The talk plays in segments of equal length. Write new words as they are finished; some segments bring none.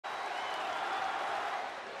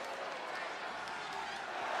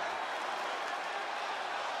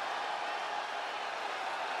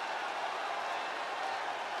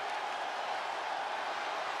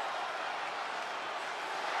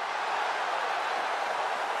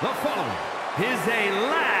The following is a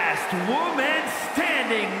last woman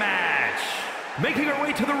standing match. Making her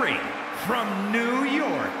way to the ring from New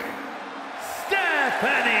York,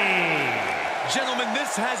 Stephanie. Gentlemen,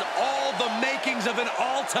 this has all the makings of an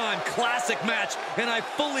all-time classic match, and I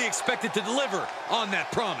fully expect it to deliver on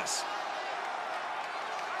that promise.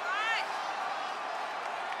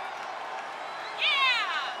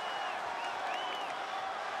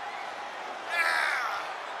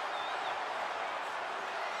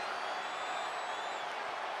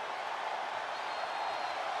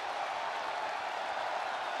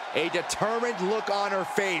 A determined look on her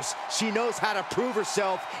face. She knows how to prove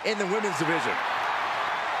herself in the women's division.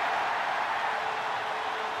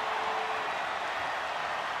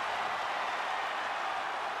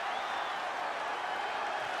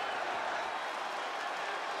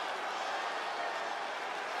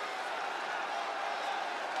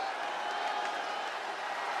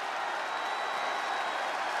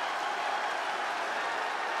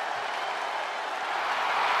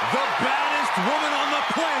 The baddest woman on the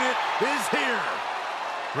planet is here.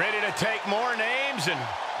 Ready to take more names and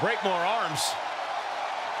break more arms.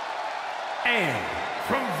 And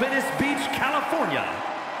from Venice Beach, California,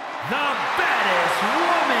 the baddest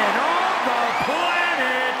woman on the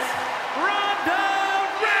planet, Ronda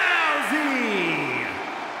Rousey.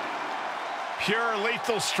 Pure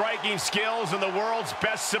lethal striking skills and the world's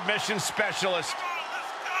best submission specialist.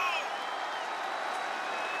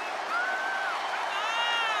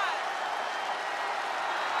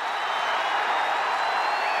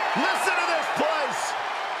 Listen to this place!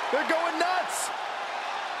 They're going nuts!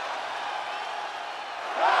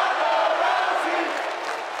 Ronda Rousey!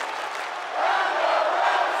 Ronda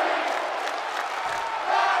Rousey!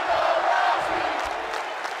 Ronda Rousey!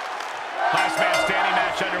 Last man standing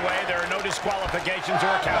match underway. There are no disqualifications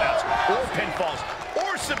or countouts or pinfalls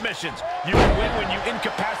or submissions. You can win when you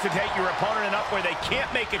incapacitate your opponent enough where they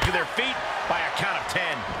can't make it to their feet by a count of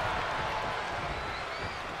 10.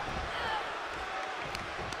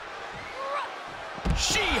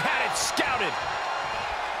 She had it scouted.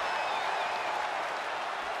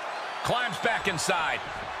 Climbs back inside.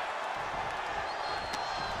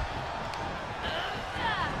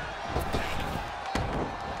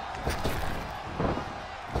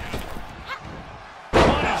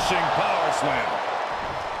 Punishing power slam.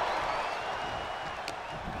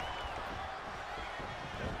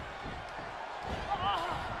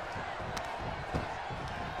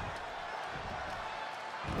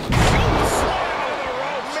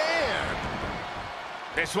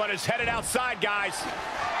 This one is headed outside, guys.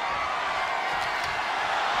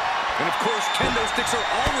 And of course, kendo sticks are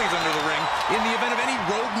always under the ring in the event of any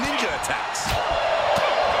rogue ninja attacks.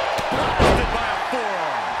 Blasted by a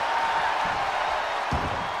forearm.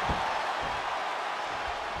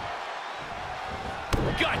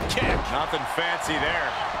 Gut kick. Nothing fancy there.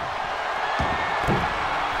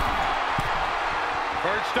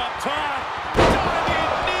 Perched up top.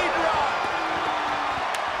 Diving knee drop.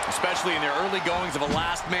 Especially in their early goings of a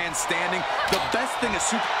last man standing, the best thing is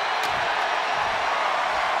super...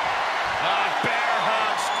 Bear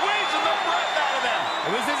hug, squeezing the breath out of them.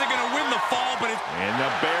 This isn't going to win the fall, but it's... In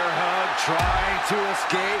the bear hug, trying to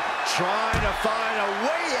escape, trying to find a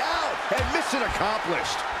way out, and mission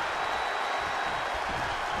accomplished.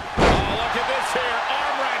 Oh, look at this here,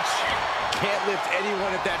 arm wrench. Can't lift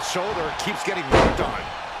anyone at that shoulder, keeps getting worked on.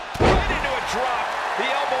 Right into a drop, the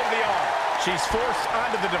elbow of the arm. She's forced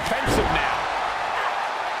onto the defensive now.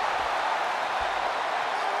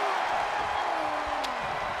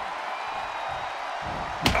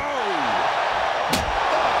 Oh!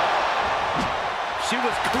 She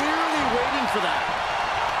was clearly waiting for that.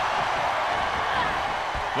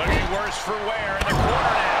 Looking worse for wear in the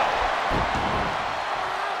corner now.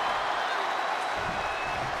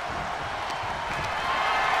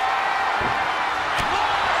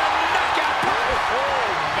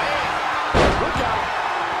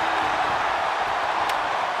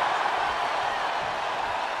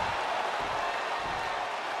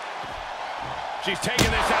 She's taking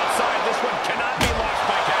this outside. This one cannot be lost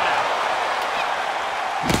by countout.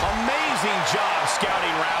 Amazing job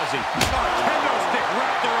scouting Rousey. Kendo stick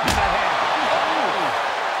wrapped around the head. Oh.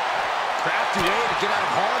 Crafty way to get out of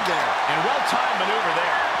harm there. And well-timed maneuver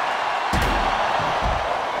there.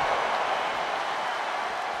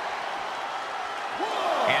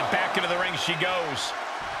 And back into the ring she goes.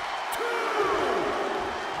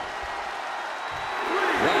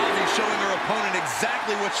 Rousey showing her opponent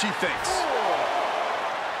exactly what she thinks.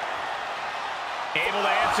 Able to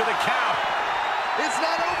answer the count. It's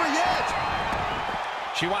not over yet.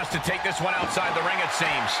 She wants to take this one outside the ring, it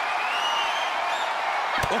seems.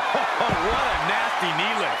 what a nasty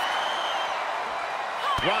knee lift.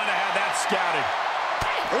 Ronda had that scouted.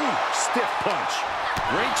 Ooh, stiff punch.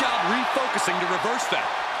 Great job refocusing to reverse that.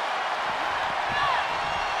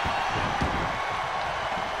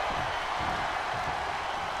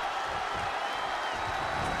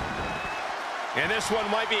 And this one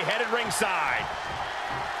might be headed ringside.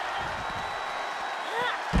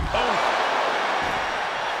 Oh.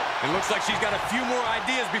 It looks like she's got a few more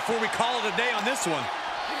ideas before we call it a day on this one.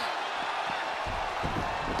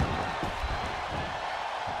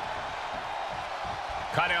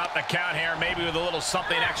 Cutting out the count here, maybe with a little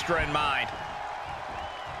something extra in mind.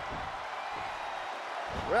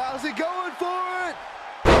 Rousey going for it.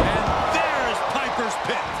 And there's Piper's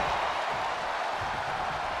Pit.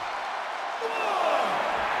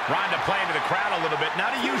 Ronda playing to the crowd a little bit.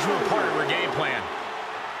 Not a usual part of her game plan.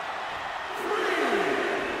 3,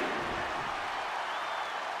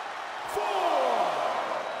 4,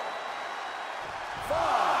 5,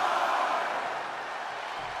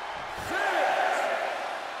 6.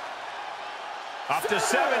 Up to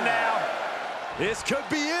 7 now. This could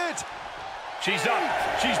be it. She's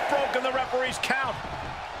up. She's broken the referee's count.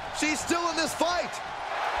 She's still in this fight.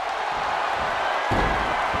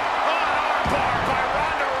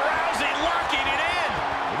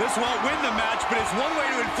 This won't win the match, but it's one way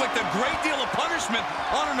to inflict a great deal of punishment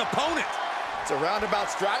on an opponent. It's a roundabout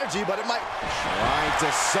strategy, but it might... Trying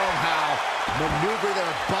to somehow maneuver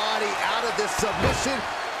their body out of this submission,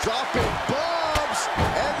 dropping bombs,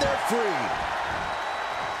 and they're free.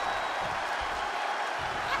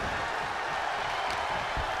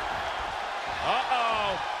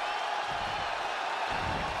 Uh-oh.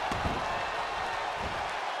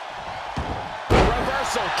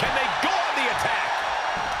 Reversal. Can they go on the attack?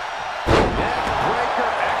 Neckbreaker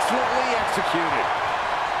excellently executed.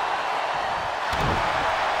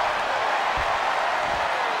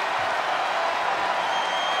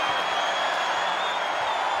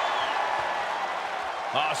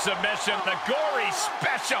 Oh, submission, the gory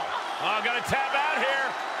special. Oh, gonna tap out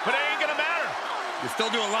here, but it ain't gonna matter. You still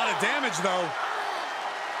do a lot of damage, though.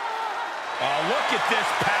 Oh, look at this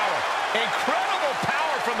power. Incredible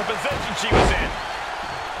power from the position she was in.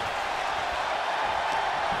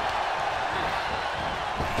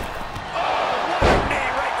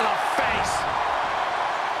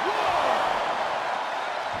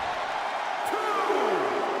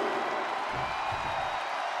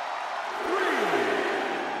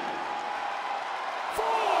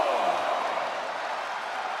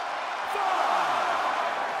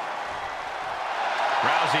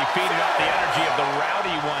 Rousey feeding up the energy of the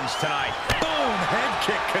rowdy ones tonight. Boom! Head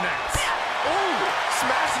kick connects. Ooh,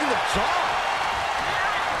 smashing the jaw.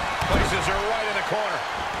 Places her right in the corner.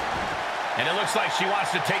 And it looks like she wants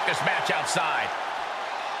to take this match outside.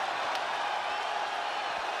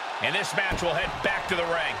 And this match will head back to the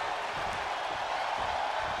ring.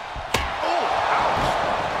 Oh, ouch.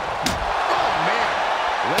 Oh, man.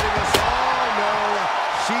 Letting us all know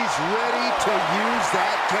she's ready to use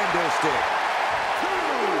that kendo stick.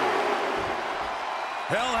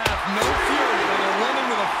 Hell hath no fury like a woman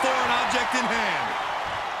with a foreign object in hand.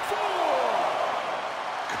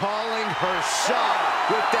 4. Calling her shot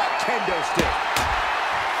with that kendo stick.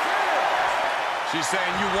 She's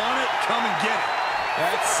saying, you want it? Come and get it.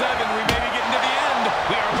 At 7, we may be getting to the end.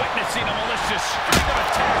 We are witnessing a malicious string of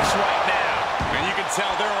attacks right now. And you can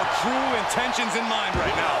tell there are true intentions in mind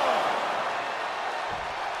right now.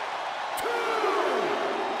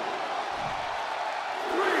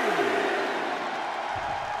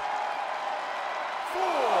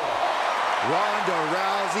 Ronda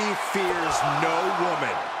Rousey fears no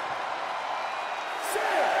woman. 6.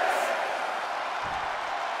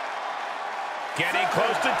 Getting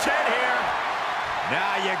close to 10 here.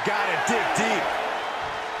 Now you gotta dig deep.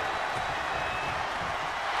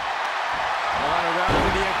 Ronda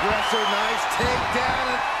Rousey, the aggressor, nice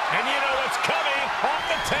takedown. And you know what's coming off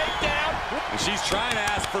the takedown. And she's trying to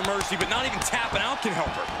ask for mercy, but not even tapping out can help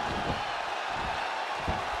her.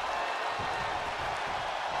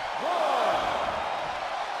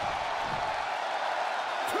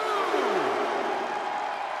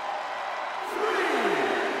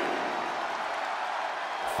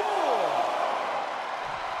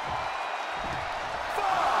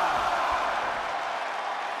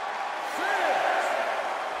 6.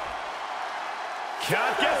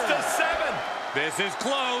 Count gets to 7. This is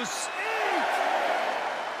close. 8.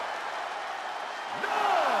 9.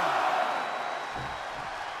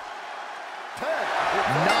 10.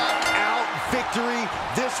 Knockout victory.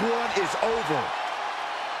 This one is over.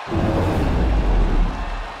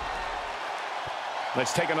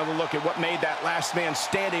 Let's take another look at what made that last man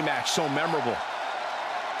standing match so memorable.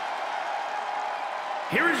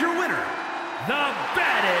 here is your winner, the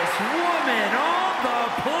baddest woman on the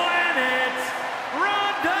planet,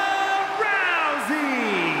 Ronda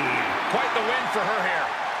Rousey. Quite the win for her here.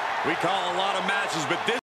 We call a lot of matches, but this